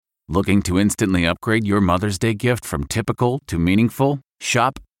Looking to instantly upgrade your Mother's Day gift from typical to meaningful?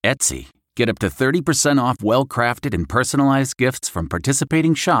 Shop Etsy. Get up to 30% off well-crafted and personalized gifts from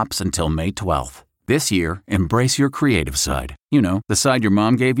participating shops until May 12th. This year, embrace your creative side. You know, the side your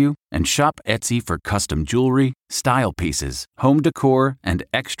mom gave you. And shop Etsy for custom jewelry, style pieces, home decor, and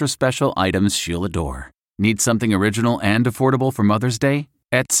extra special items she'll adore. Need something original and affordable for Mother's Day?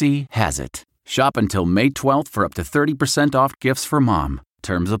 Etsy has it. Shop until May 12th for up to 30% off gifts for mom.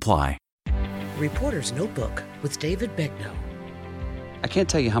 Terms apply. Reporter's Notebook with David Begnaud. I can't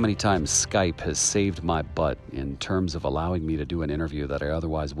tell you how many times Skype has saved my butt in terms of allowing me to do an interview that I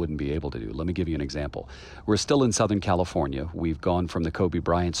otherwise wouldn't be able to do. Let me give you an example. We're still in Southern California. We've gone from the Kobe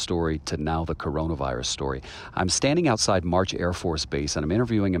Bryant story to now the coronavirus story. I'm standing outside March Air Force Base, and I'm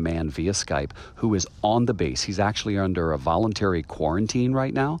interviewing a man via Skype who is on the base. He's actually under a voluntary quarantine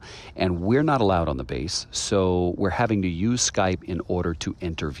right now, and we're not allowed on the base, so we're having to use Skype in order to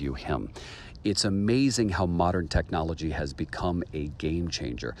interview him. It's amazing how modern technology has become a game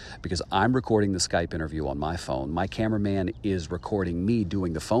changer because I'm recording the Skype interview on my phone. My cameraman is recording me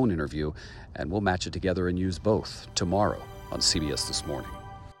doing the phone interview, and we'll match it together and use both tomorrow on CBS This Morning.